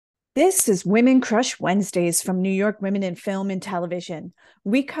This is Women Crush Wednesdays from New York Women in Film and Television.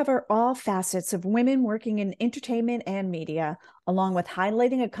 We cover all facets of women working in entertainment and media, along with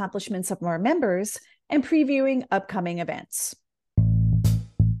highlighting accomplishments of our members and previewing upcoming events.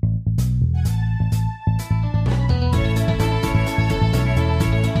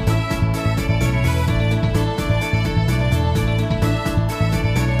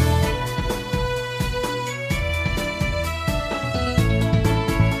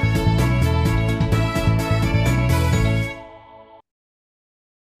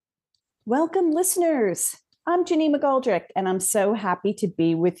 Welcome, listeners. I'm Janine McGoldrick, and I'm so happy to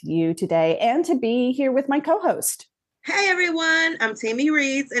be with you today and to be here with my co-host. Hey everyone, I'm Tammy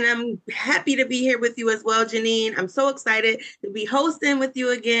Reeds, and I'm happy to be here with you as well, Janine. I'm so excited to be hosting with you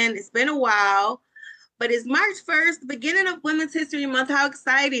again. It's been a while, but it's March 1st, the beginning of Women's History Month. How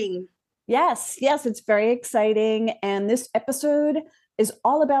exciting! Yes, it's very exciting. And this episode is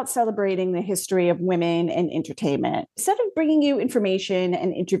all about celebrating the history of women in entertainment. Instead of bringing you information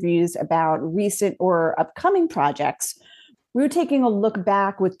and interviews about recent or upcoming projects, we were taking a look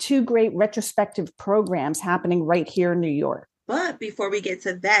back with two great retrospective programs happening right here in New York. But before we get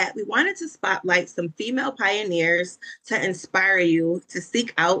to that, we wanted to spotlight some female pioneers to inspire you to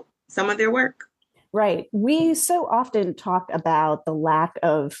seek out some of their work. Right. We so often talk about the lack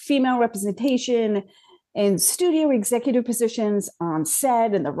of female representation in studio executive positions on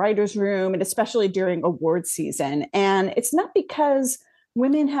set, in the writer's room, and especially during award season. And it's not because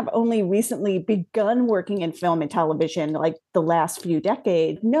women have only recently begun working in film and television, like the last few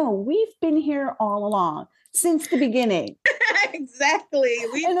decades. No, we've been here all along since the beginning. Exactly.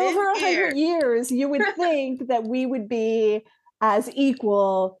 And over 100 years, you would think that we would be as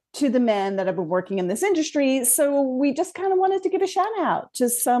equal to the men that have been working in this industry. So we just kind of wanted to give a shout out to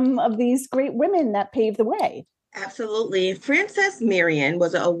some of these great women that paved the way. Absolutely. Frances Marion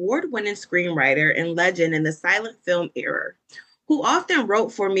was an award-winning screenwriter and legend in the silent film era, who often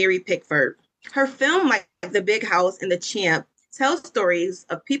wrote for Mary Pickford. Her film, like The Big House and The Champ, tells stories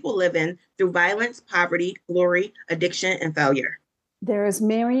of people living through violence, poverty, glory, addiction, and failure. There is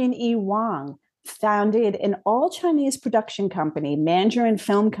Marion E. Wong, founded an all-Chinese production company, Mandarin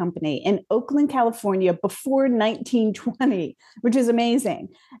Film Company, in Oakland, California before 1920, which is amazing.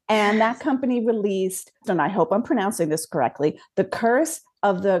 And that company released, and I hope I'm pronouncing this correctly, The Curse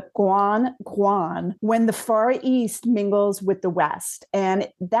of the Guan, when the Far East mingles with the West. And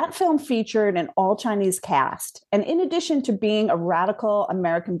that film featured an all-Chinese cast. And in addition to being a radical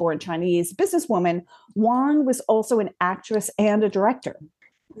American-born Chinese businesswoman, Wong was also an actress and a director.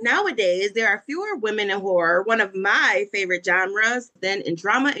 Nowadays, there are fewer women in horror, one of my favorite genres, than in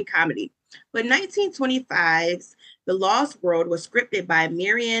drama and comedy. But 1925's The Lost World was scripted by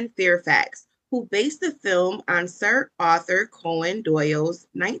Marianne Fairfax, who based the film on Sir Arthur Conan Doyle's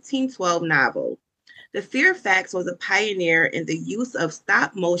 1912 novel. The Fairfax was a pioneer in the use of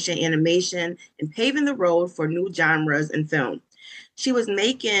stop-motion animation and paving the road for new genres in film. She was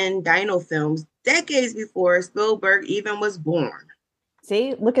making dino films decades before Spielberg even was born.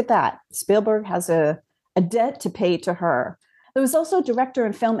 See, look at that. Spielberg has a debt to pay to her. There was also director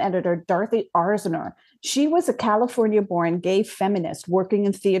and film editor Dorothy Arzner. She was a California-born gay feminist working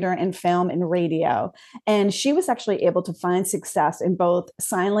in theater and film and radio. And she was actually able to find success in both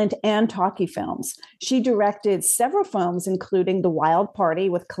silent and talkie films. She directed several films, including The Wild Party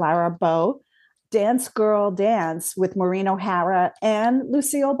with Clara Bow, Dance Girl Dance with Maureen O'Hara, and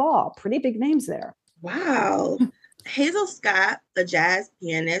Lucille Ball. Pretty big names there. Wow. Hazel Scott, a jazz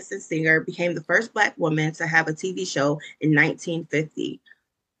pianist and singer, became the first Black woman to have a TV show in 1950.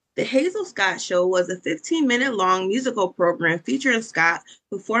 The Hazel Scott Show was a 15-minute long musical program featuring Scott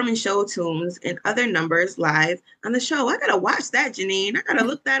performing show tunes and other numbers live on the show. I gotta watch that, Janine. I gotta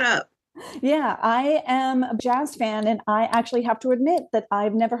look that up. Yeah, I am a jazz fan, and I actually have to admit that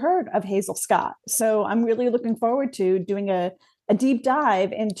I've never heard of Hazel Scott. So I'm really looking forward to doing a deep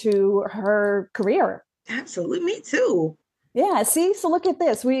dive into her career. Absolutely, me too. Yeah, see, so look at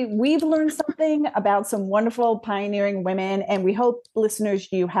this. We've learned something about some wonderful pioneering women, and we hope listeners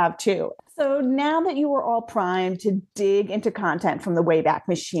you have too. So now that you are all primed to dig into content from the Wayback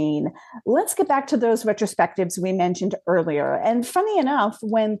Machine, let's get back to those retrospectives we mentioned earlier. And funny enough,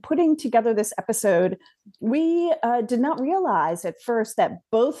 when putting together this episode, we did not realize at first that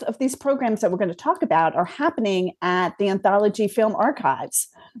both of these programs that we're going to talk about are happening at the Anthology Film Archives.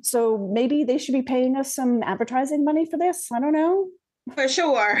 So maybe they should be paying us some advertising money for this. I don't know. For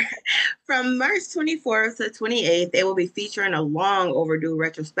sure. From March 24th to 28th, they will be featuring a long overdue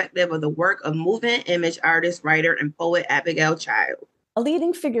retrospective of the work of moving image artist, writer, and poet Abigail Child. A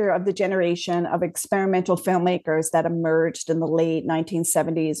leading figure of the generation of experimental filmmakers that emerged in the late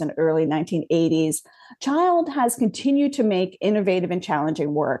 1970s and early 1980s, Child has continued to make innovative and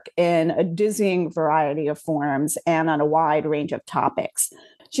challenging work in a dizzying variety of forms and on a wide range of topics.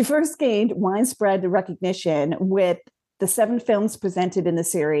 She first gained widespread recognition with the 7 films presented in the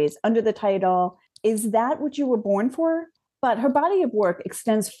series under the title, Is That What You Were Born For? But her body of work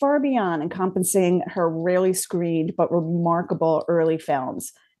extends far beyond encompassing her rarely screened but remarkable early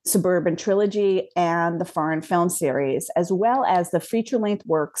films, Suburban Trilogy and the Foreign Film Series, as well as the feature-length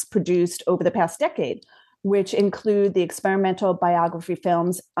works produced over the past decade, which include the experimental biography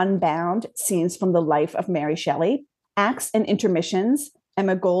films Unbound, Scenes from the Life of Mary Shelley, Acts and Intermissions,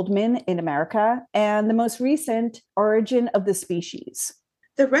 Emma Goldman in America, and the most recent, Origin of the Species.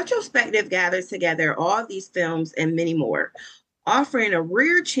 The retrospective gathers together all these films and many more, offering a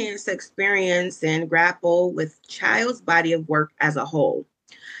rare chance to experience and grapple with Child's body of work as a whole.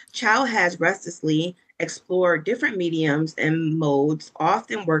 Child has restlessly explored different mediums and modes,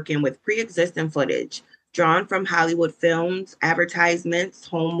 often working with pre-existing footage, drawn from Hollywood films, advertisements,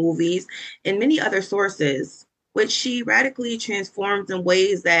 home movies, and many other sources, which she radically transforms in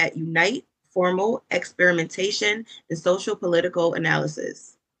ways that unite formal experimentation and social political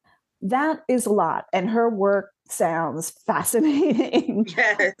analysis. That is a lot, and her work sounds fascinating.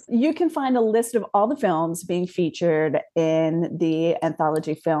 Yes. You can find a list of all the films being featured in the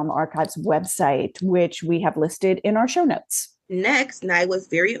Anthology Film Archives website, which we have listed in our show notes. Next, NIWA's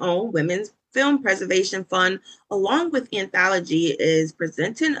very own Women's Film Preservation Fund, along with Anthology, is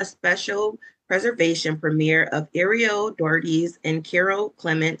presenting a special preservation premiere of Ariel Doherty's and Carol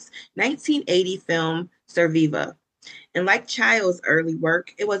Clement's 1980 film, Surviva. And like Child's early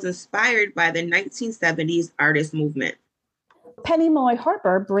work, it was inspired by the 1970s artist movement. Penny Malloy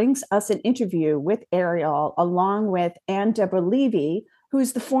Harper brings us an interview with Ariel, along with Anne Deborah Levy,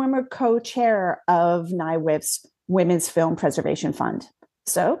 who's the former co-chair of NIWIF's Women's Film Preservation Fund.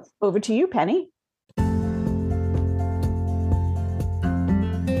 So over to you, Penny.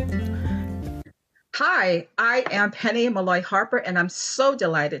 Hi, I am Penny Malloy Harper, and I'm so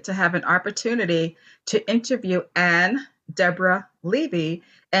delighted to have an opportunity to interview Anne Deborah Levy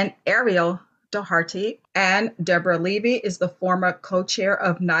and Ariel Doherty. Anne Deborah Levy is the former co-chair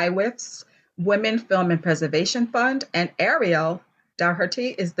of NIWIF's Women Film and Preservation Fund, and Ariel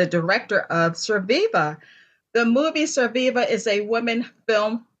Doherty is the director of Surviva. The movie Surviva is a Women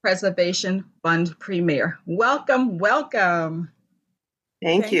Film Preservation Fund premiere. Welcome, welcome.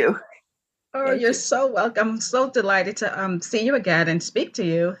 Thank you. Oh, you're so welcome. I'm so delighted to see you again and speak to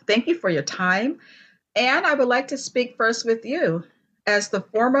you. Thank you for your time. And I would like to speak first with you. As the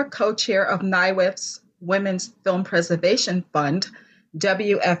former co-chair of NIWIF's Women's Film Preservation Fund,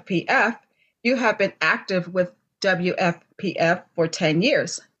 WFPF, you have been active with WFPF for 10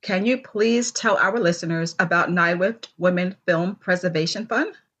 years. Can you please tell our listeners about NIWIF Women Film Preservation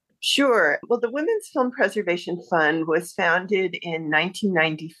Fund? Sure. Well, the Women's Film Preservation Fund was founded in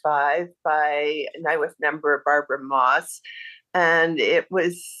 1995 by NIWIF member Barbara Moss. And it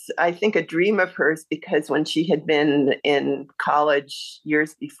was, I think, a dream of hers because when she had been in college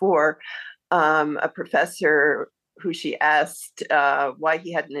years before, a professor who she asked why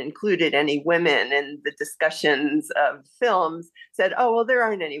he hadn't included any women in the discussions of films said, oh, well, there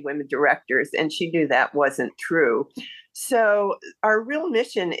aren't any women directors. And she knew that wasn't true. So our real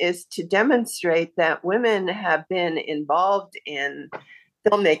mission is to demonstrate that women have been involved in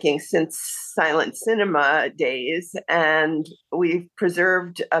filmmaking since silent cinema days, and we've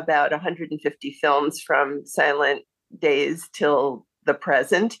preserved about 150 films from silent days till the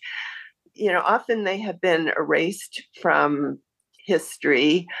present. You know, often they have been erased from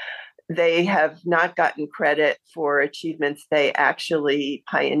history. They have not gotten credit for achievements they actually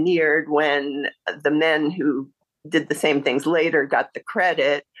pioneered when the men who did the same things later got the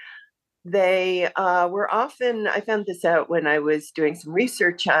credit. They were often, I found this out when I was doing some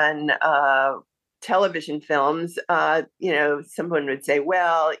research on television films. Someone would say,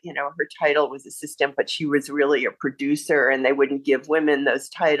 well, her title was assistant, but she was really a producer, and they wouldn't give women those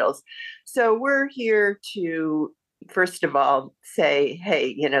titles. So we're here to, first of all, say,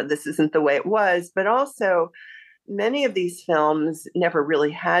 hey, this isn't the way it was, but also many of these films never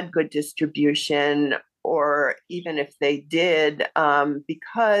really had good distribution, or even if they did,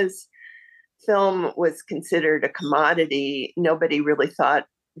 because film was considered a commodity, nobody really thought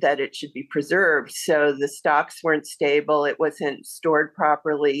that it should be preserved. So the stocks weren't stable, it wasn't stored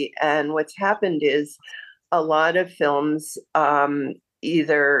properly. And what's happened is a lot of films,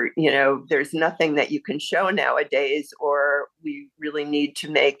 either, there's nothing that you can show nowadays, or we really need to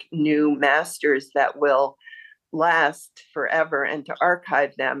make new masters that will last forever and to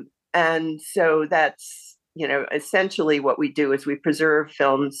archive them. And so that's, essentially what we do is we preserve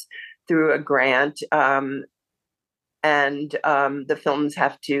films through a grant. And the films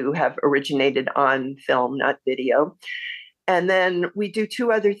have to have originated on film, not video. And then we do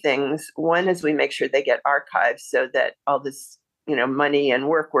two other things. One is we make sure they get archived so that all this, money and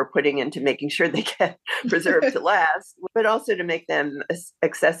work we're putting into making sure they get preserved to last, but also to make them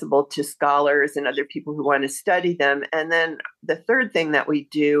accessible to scholars and other people who want to study them. And then the third thing that we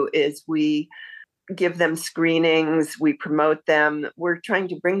do is we give them screenings, we promote them. We're trying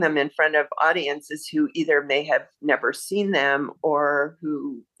to bring them in front of audiences who either may have never seen them or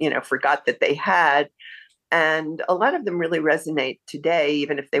who, forgot that they had. And a lot of them really resonate today,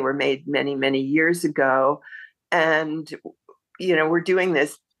 even if they were made many, many years ago. And, we're doing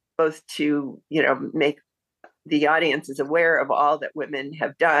this both to, make the audiences aware of all that women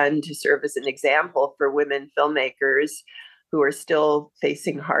have done to serve as an example for women filmmakers who are still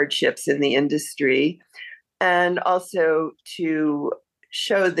facing hardships in the industry, and also to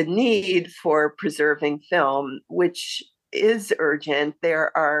show the need for preserving film, which is urgent.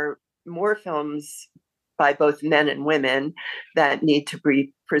 There are more films by both men and women that need to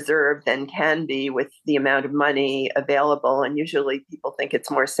be preserved than can be with the amount of money available. And usually people think it's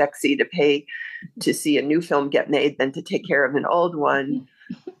more sexy to pay to see a new film get made than to take care of an old one.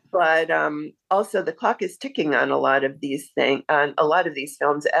 But also the clock is ticking on a lot of these things, on a lot of these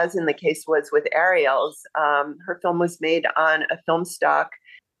films, as in the case was with Ariel's. Her film was made on a film stock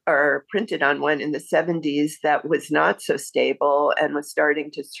or printed on one in the 70s that was not so stable and was starting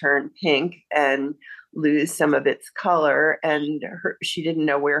to turn pink and lose some of its color. And she didn't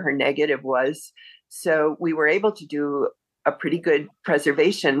know where her negative was. So we were able to do a pretty good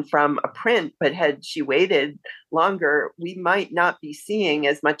preservation from a print, but had she waited longer, we might not be seeing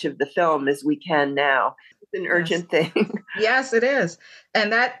as much of the film as we can now. It's an urgent thing. Yes, it is.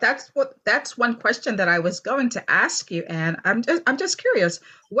 And that's one question that I was going to ask you, Anne. I'm just curious,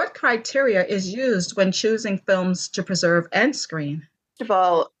 what criteria is used when choosing films to preserve and screen? First of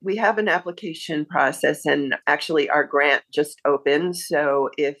all, we have an application process, and actually our grant just opened.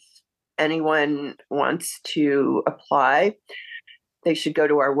 So if anyone wants to apply, they should go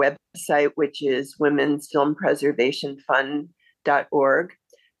to our website, which is womensfilmpreservationfund.org.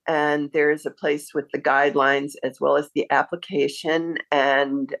 And there's a place with the guidelines as well as the application.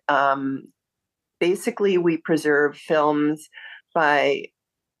 And basically, we preserve films by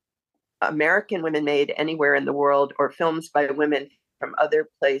American women made anywhere in the world, or films by women from other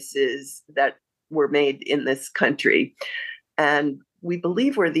places that were made in this country. And we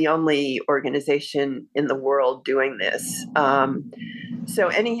believe we're the only organization in the world doing this. So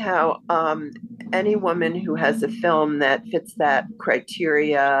anyhow, any woman who has a film that fits that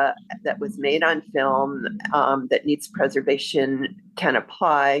criteria, that was made on film, that needs preservation, can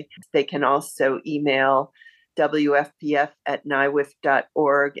apply. They can also email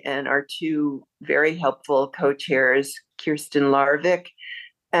wfpf@nywif.org, and our two very helpful co-chairs, Kirsten Larvik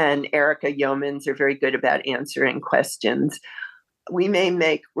and Erica Yeomans, are very good about answering questions. We may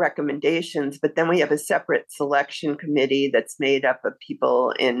make recommendations, but then we have a separate selection committee that's made up of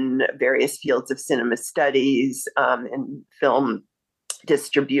people in various fields of cinema studies, and film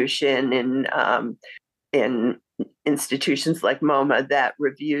distribution, in institutions like MoMA, that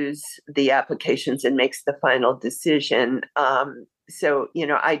reviews the applications and makes the final decision. So,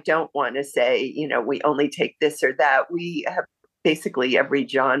 I don't want to say, we only take this or that. We have basically every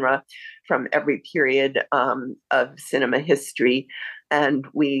genre from every period of cinema history. And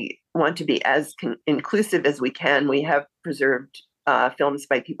we want to be as inclusive as we can. We have preserved films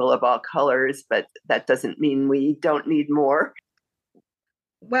by people of all colors, but that doesn't mean we don't need more.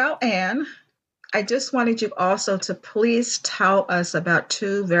 Well, Anne, I just wanted you also to please tell us about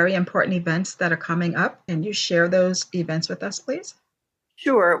two very important events that are coming up. Can you share those events with us, please?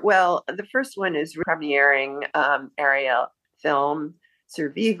 Sure. Well, the first one is premiering Ariel film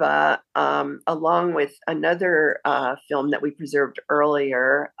Surviva, along with another film that we preserved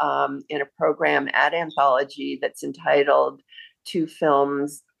earlier in a program at Anthology that's entitled Two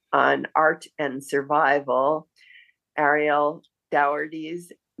Films on Art and Survival. Ariel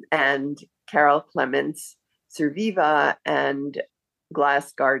Dougherty's and Carol Clements' Surviva, and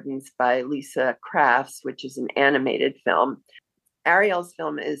Glass Gardens by Lisa Crafts, which is an animated film. Ariel's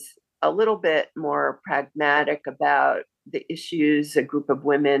film is a little bit more pragmatic about the issues a group of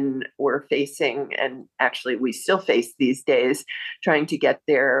women were facing, and actually we still face these days, trying to get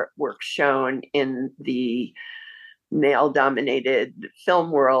their work shown in the male-dominated film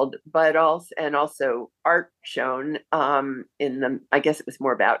world, but also art shown in the. I guess it was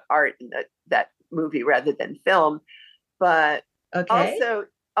more about art, and that movie rather than film, but Okay.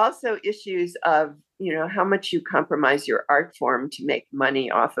 also issues of, how much you compromise your art form to make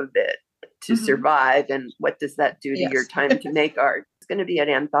money off of it to survive, and what does that do to your Yes. time to make art. It's going to be at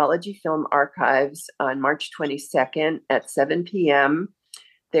Anthology Film Archives on March 22nd at 7 p.m.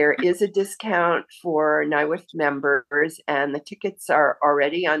 There is a discount for NYWIF members, and the tickets are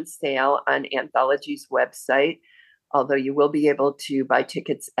already on sale on Anthology's website, although you will be able to buy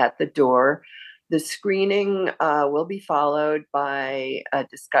tickets at the door. The screening will be followed by a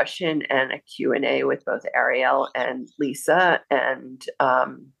discussion and a Q&A with both Ariel and Lisa and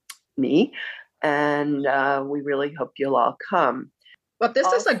me. And we really hope you'll all come. Well, this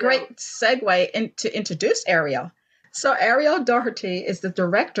is a great segue to introduce Ariel. So Ariel Doherty is the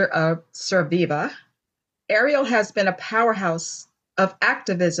director of Surviva. Ariel has been a powerhouse of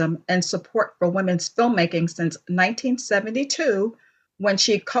activism and support for women's filmmaking since 1972, when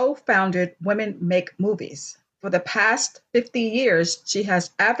she co-founded Women Make Movies. For the past 50 years, she has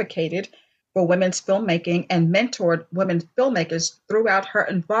advocated for women's filmmaking and mentored women filmmakers throughout her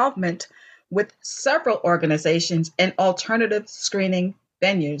involvement with several organizations and alternative screening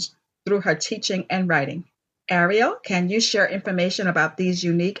venues through her teaching and writing. Ariel, can you share information about these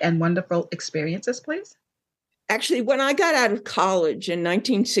unique and wonderful experiences, please? Actually, when I got out of college in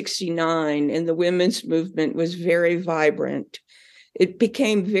 1969 and the women's movement was very vibrant, it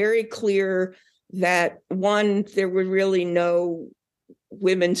became very clear that, one, there were really no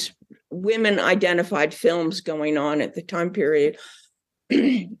women-identified films going on at the time period.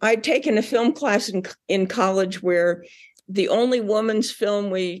 I'd taken a film class in college where the only woman's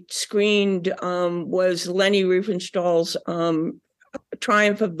film we screened was Leni Riefenstahl's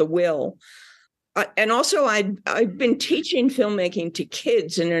Triumph of the Will. And also, I'd been teaching filmmaking to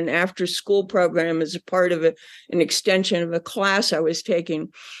kids in an after-school program as a part of an extension of a class I was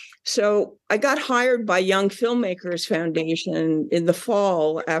taking. So I got hired by Young Filmmakers Foundation in the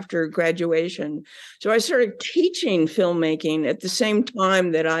fall after graduation. So I started teaching filmmaking at the same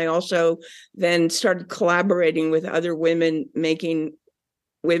time that I also then started collaborating with other women making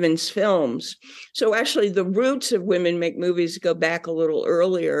women's films. So actually, the roots of Women Make Movies go back a little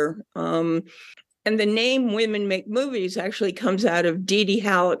earlier. And the name Women Make Movies actually comes out of Dee Dee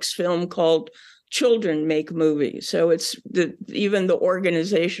Halleck's film called Children Make Movies. So it's even the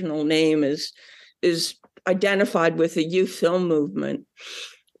organizational name is identified with the youth film movement.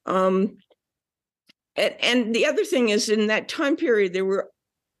 And the other thing is, in that time period, there were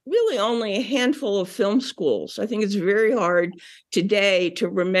really only a handful of film schools. I think it's very hard today to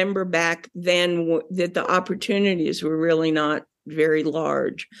remember back then that the opportunities were really not very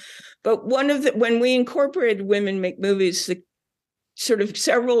large. But when we incorporated Women Make Movies, the sort of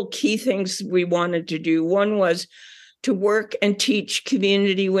several key things we wanted to do. One was to work and teach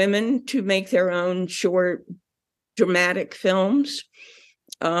community women to make their own short dramatic films,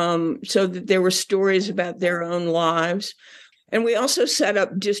 so that there were stories about their own lives. And we also set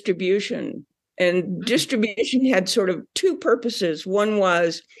up distribution. And distribution had sort of two purposes. One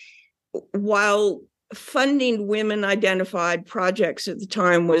was, while funding women-identified projects at the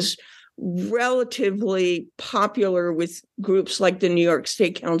time was relatively popular with groups like the New York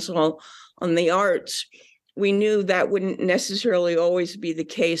State Council on the Arts, we knew that wouldn't necessarily always be the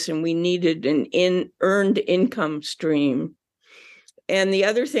case, and we needed an earned income stream. And the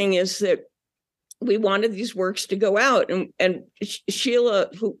other thing is that we wanted these works to go out. And Sheila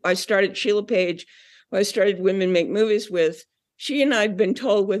Page, who I started Women Make Movies with, she and I had been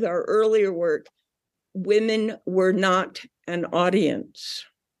told with our earlier work, women were not an audience.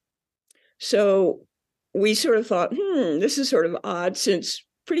 So we sort of thought, this is sort of odd, since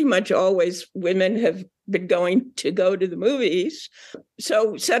pretty much always women have been going to go to the movies.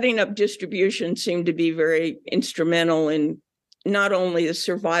 So setting up distribution seemed to be very instrumental in not only the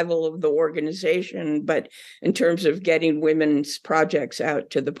survival of the organization, but in terms of getting women's projects out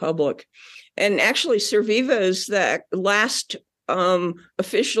to the public. And actually, Surviva is the last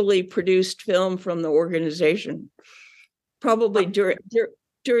officially produced film from the organization. Probably during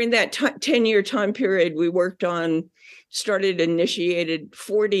that 10-year time period, we initiated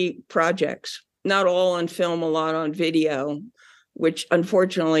 40 projects, not all on film, a lot on video, which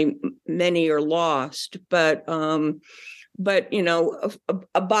unfortunately many are lost. But a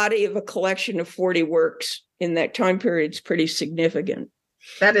body of a collection of 40 works in that time period is pretty significant.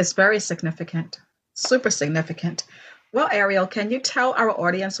 That is very significant, super significant. Well, Ariel, can you tell our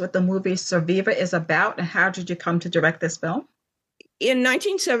audience what the movie Surviva is about, and how did you come to direct this film? In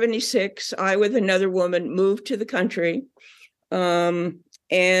 1976, I, with another woman, moved to the country. And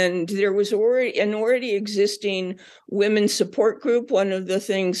And there was an already existing women's support group. One of the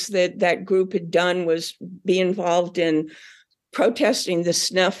things that group had done was be involved in protesting the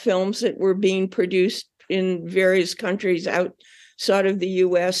snuff films that were being produced in various countries outside of the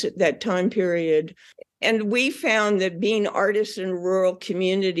US at that time period. And we found that being artists in a rural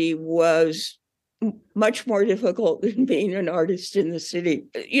community was much more difficult than being an artist in the city.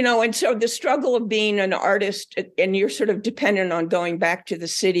 And so the struggle of being an artist, and you're sort of dependent on going back to the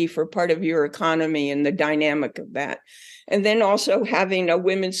city for part of your economy and the dynamic of that. And then also having a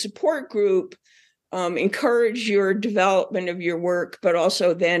women's support group encourage your development of your work, but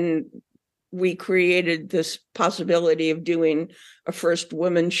also then we created this possibility of doing a first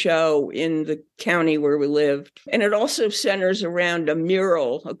women's show in the county where we lived. And it also centers around a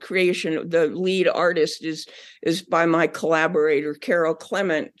mural, a creation. The lead artist is by my collaborator, Carol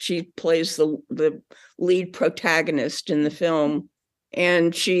Clement. She plays the lead protagonist in the film.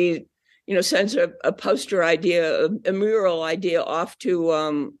 And she, sends a poster idea, a mural idea off to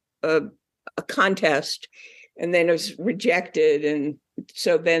a contest, and then it's rejected. And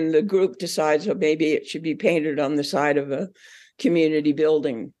so then the group decides, maybe it should be painted on the side of a community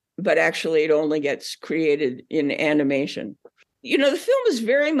building, but actually it only gets created in animation. The film is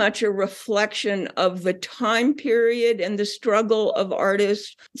very much a reflection of the time period and the struggle of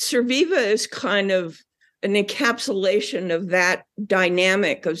artists. Surviva is kind of an encapsulation of that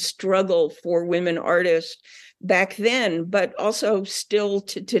dynamic of struggle for women artists back then, but also still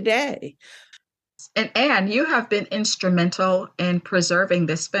to today. And Anne, you have been instrumental in preserving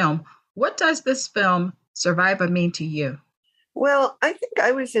this film. What does this film, Surviva, mean to you? Well, I think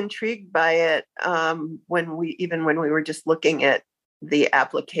I was intrigued by it when we were just looking at the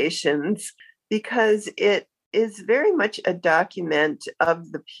applications, because it is very much a document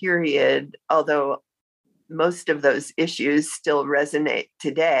of the period, although most of those issues still resonate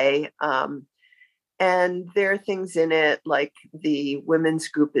today. And there are things in it like the women's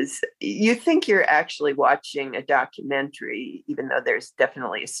group you think you're actually watching a documentary, even though there's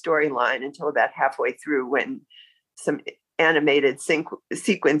definitely a storyline until about halfway through when some animated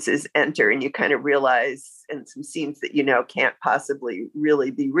sequences enter and you kind of realize, and some scenes that can't possibly really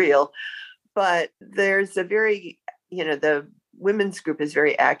be real. But there's a very, the women's group is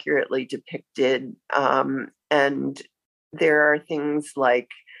very accurately depicted. And there are things like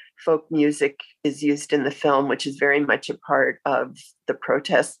folk music is used in the film, which is very much a part of the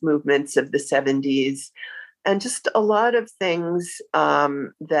protest movements of the 70s, and just a lot of things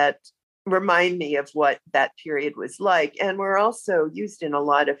that remind me of what that period was like. And were also used in a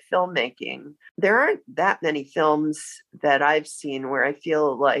lot of filmmaking. There aren't that many films that I've seen where I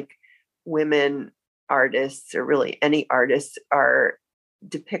feel like women artists, or really any artists, are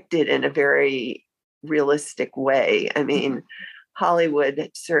depicted in a very realistic way. I mean,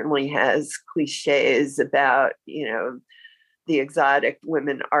 Hollywood certainly has cliches about, the exotic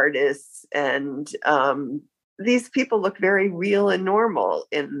women artists, and these people look very real and normal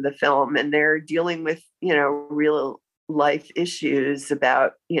in the film, and they're dealing with, real life issues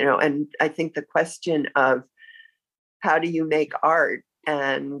about, and I think the question of how do you make art,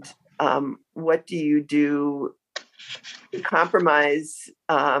 and what do you do compromise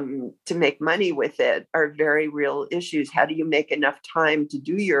to make money with it, are very real issues. How do you make enough time to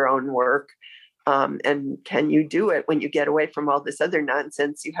do your own work? And can you do it when you get away from all this other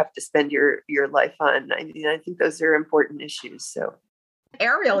nonsense you have to spend your life on? I mean, I think those are important issues. So,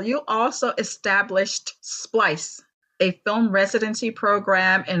 Ariel, you also established Splice, a film residency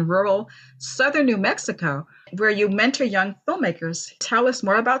program in rural southern New Mexico, where you mentor young filmmakers. Tell us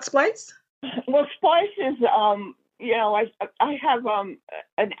more about Splice. Well, Splice is, I have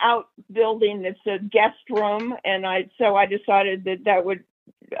an outbuilding that's a guest room, and I decided that would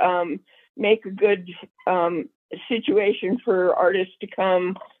make a good situation for artists to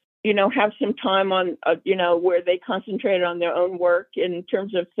come, have some time on, where they concentrate on their own work. In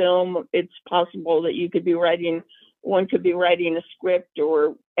terms of film, it's possible that one could be writing a script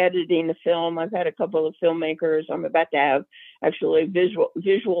or editing a film. I've had a couple of filmmakers. I'm about to have actually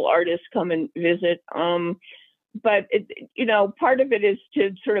visual artists come and visit. But part of it is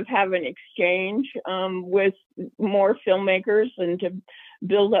to sort of have an exchange with more filmmakers and to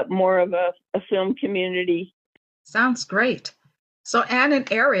build up more of a film community. Sounds great. So, Anne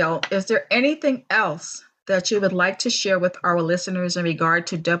and Ariel, is there anything else that you would like to share with our listeners in regard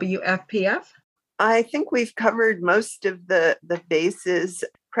to WFPF? I think we've covered most of the bases.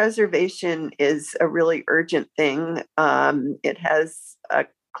 Preservation is a really urgent thing. It has a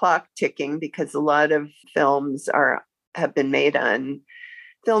clock ticking because a lot of films have been made on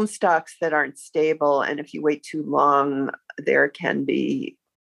film stocks that aren't stable. And if you wait too long, there can be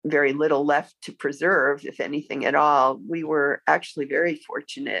very little left to preserve, if anything at all. We were actually very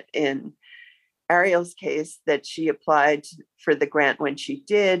fortunate in Ariel's case that she applied for the grant when she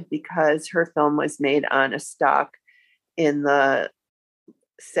did, because her film was made on a stock in the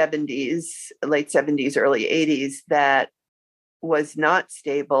 70s, late 70s, early 80s, that was not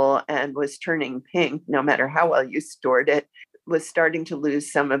stable and was turning pink no matter how well you stored it, was starting to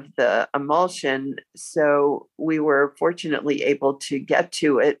lose some of the emulsion. So we were fortunately able to get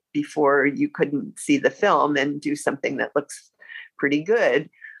to it before you couldn't see the film and do something that looks pretty good.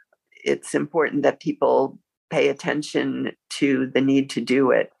 It's important that people pay attention to the need to do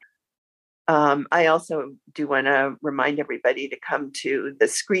it. I also do want to remind everybody to come to the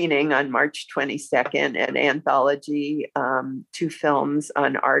screening on March 22nd at Anthology, 2 films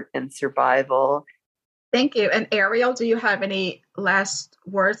on art and survival. Thank you. And Ariel, do you have any last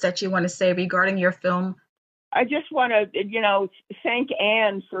words that you want to say regarding your film? I just want to, thank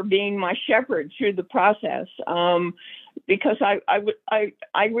Anne for being my shepherd through the process, because I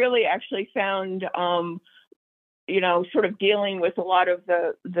really actually found, sort of dealing with a lot of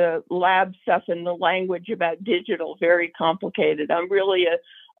the lab stuff and the language about digital very complicated. I'm really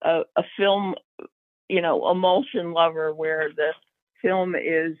a film, emulsion lover, where the film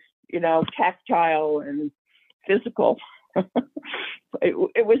is, tactile and physical.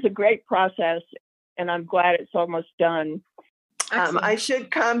 It was a great process, and I'm glad it's almost done. I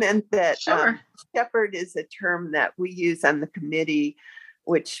should comment that Sure. shepherd is a term that we use on the committee,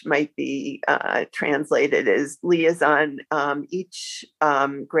 which might be translated as liaison. Each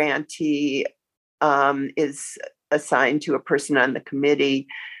grantee is assigned to a person on the committee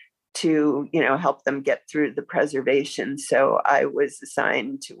to, help them get through the preservation. So I was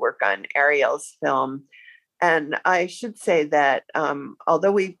assigned to work on Ariel's film. And I should say that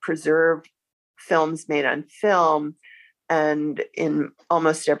although we preserve films made on film, and in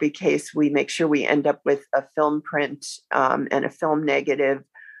almost every case, we make sure we end up with a film print and a film negative,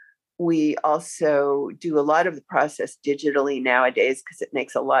 we also do a lot of the process digitally nowadays, because it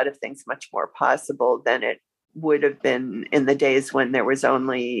makes a lot of things much more possible than it would have been in the days when there was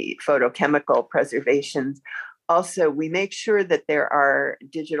only photochemical preservation. Also, we make sure that there are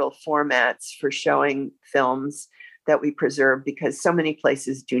digital formats for showing films that we preserve, because so many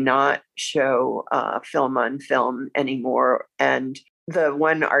places do not show film on film anymore. And the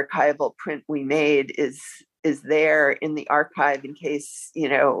one archival print we made is there in the archive in case,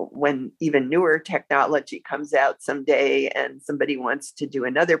 when even newer technology comes out someday and somebody wants to do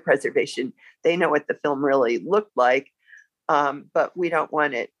another preservation, they know what the film really looked like. But we don't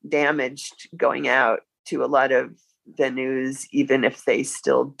want it damaged going out to a lot of venues, even if they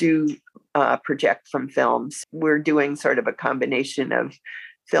still do project from films. We're doing sort of a combination of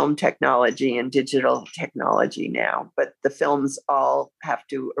film technology and digital technology now, but the films all have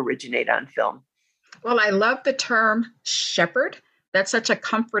to originate on film. Well, I love the term shepherd. That's such a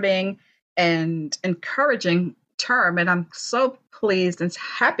comforting and encouraging term. And I'm so pleased and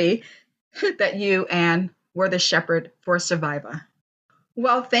happy that you, Anne, were the shepherd for Survivor.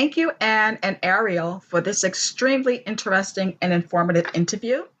 Well, thank you, Anne and Ariel, for this extremely interesting and informative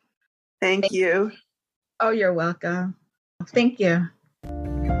interview. Thank you. Oh, you're welcome. Thank you.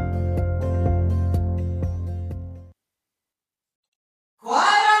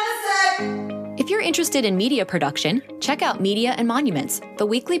 If you're interested in media production, check out Media and Monuments, the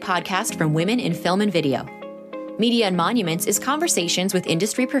weekly podcast from women in film and video. Media and Monuments is conversations with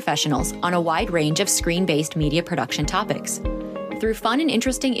industry professionals on a wide range of screen-based media production topics. Through fun and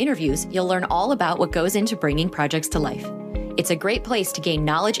interesting interviews, you'll learn all about what goes into bringing projects to life. It's a great place to gain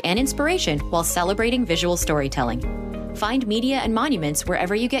knowledge and inspiration while celebrating visual storytelling. Find Media and Monuments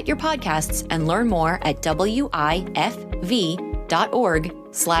wherever you get your podcasts and learn more at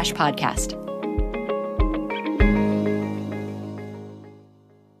wifv.org/podcast.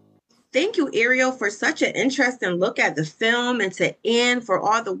 Thank you, Ariel, for such an interesting look at the film, and to Anne for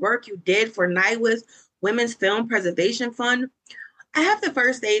all the work you did for NIWA's Women's Film Preservation Fund. I have to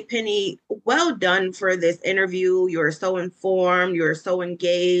first say, Penny, well done for this interview. You're so informed. You're so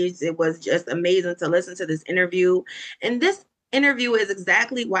engaged. It was just amazing to listen to this interview. And this interview is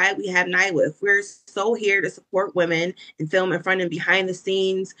exactly why we have NIWA. We're so here to support women in film in front and behind the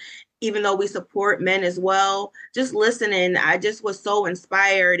scenes, even though we support men as well. Just listening, I just was so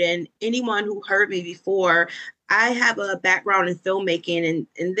inspired. And anyone who heard me before, I have a background in filmmaking,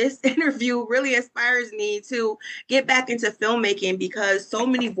 and this interview really inspires me to get back into filmmaking, because so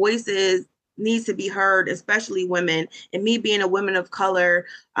many voices need to be heard, especially women. And me being a woman of color,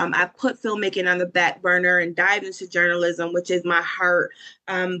 I put filmmaking on the back burner and dived into journalism, which is my heart.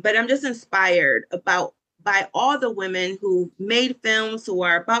 But I'm just inspired about by all the women who made films, who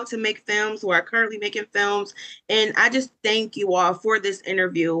are about to make films, who are currently making films. And I just thank you all for this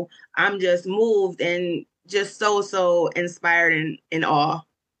interview. I'm just moved and just so inspired and in awe.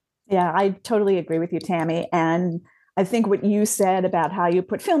 Yeah, I totally agree with you, Tammy. And I think what you said about how you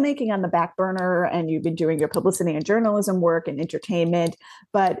put filmmaking on the back burner and you've been doing your publicity and journalism work and entertainment.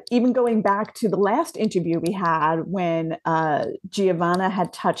 But even going back to the last interview we had when Giovanna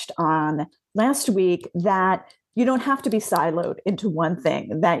had touched on last week that you don't have to be siloed into one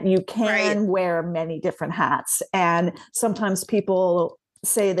thing, that you can wear many different hats. And sometimes people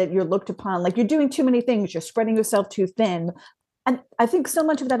say that you're looked upon like you're doing too many things, you're spreading yourself too thin. And I think so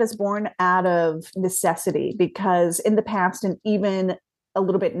much of that is born out of necessity, because in the past and even a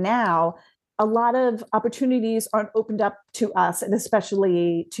little bit now, a lot of opportunities aren't opened up to us, and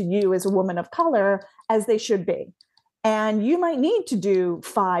especially to you as a woman of color, as they should be. And you might need to do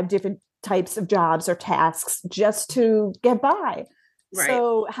 5 different types of jobs or tasks just to get by. Right.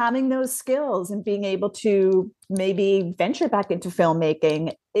 So having those skills and being able to maybe venture back into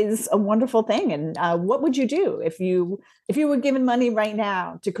filmmaking is a wonderful thing. And what would you do if you were given money right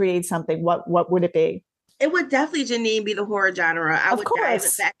now to create something? What would it be? It would definitely, Janine, be the horror genre. I would dive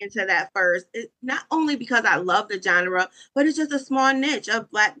back into that first. Not only because I love the genre, but it's just a small niche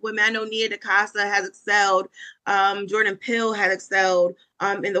of Black women. I know Nia DaCosta has excelled. Jordan Peele has excelled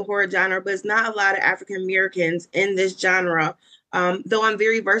in the horror genre, but it's not a lot of African Americans in this genre. Though I'm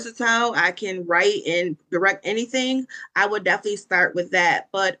very versatile, I can write and direct anything. I would definitely start with that.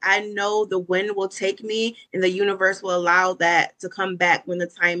 But I know the wind will take me and the universe will allow that to come back when the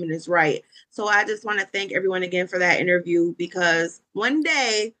timing is right. So I just want to thank everyone again for that interview, because one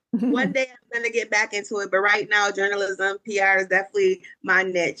day I'm going to get back into it. But right now, journalism, PR is definitely my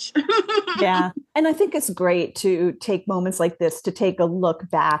niche. Yeah. And I think it's great to take moments like this to take a look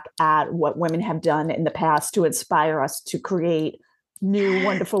back at what women have done in the past to inspire us to create new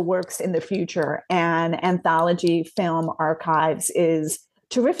wonderful works in the future. And Anthology Film Archives is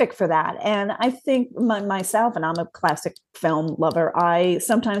terrific for that. And I think myself, and I'm a classic film lover, I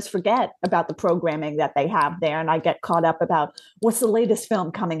sometimes forget about the programming that they have there, and I get caught up about what's the latest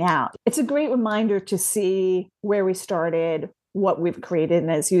film coming out. It's a great reminder to see where we started, what we've created. And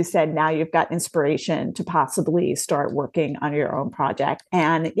as you said, now you've got inspiration to possibly start working on your own project.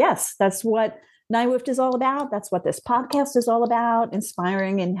 And yes, that's what NYWIFT is all about. That's what this podcast is all about,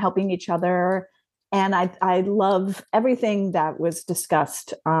 inspiring and helping each other. And I love everything that was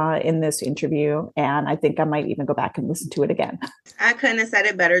discussed in this interview. And I think I might even go back and listen to it again. I couldn't have said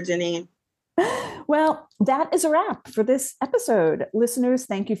it better, Janine. Well, that is a wrap for this episode. Listeners,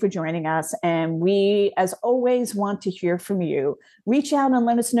 thank you for joining us. And we, as always, want to hear from you. Reach out and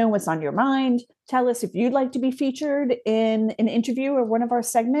let us know what's on your mind. Tell us if you'd like to be featured in an interview or one of our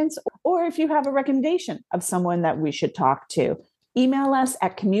segments, or if you have a recommendation of someone that we should talk to. Email us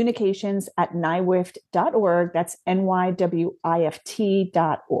at communications@nywift.org. That's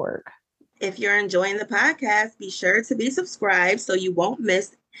NYWIFT.org. If you're enjoying the podcast, be sure to be subscribed so you won't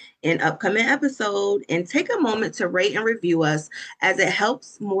miss an upcoming episode, and take a moment to rate and review us, as it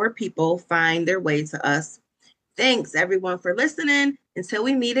helps more people find their way to us. Thanks everyone for listening. Until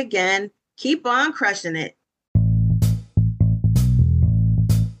we meet again, keep on crushing it.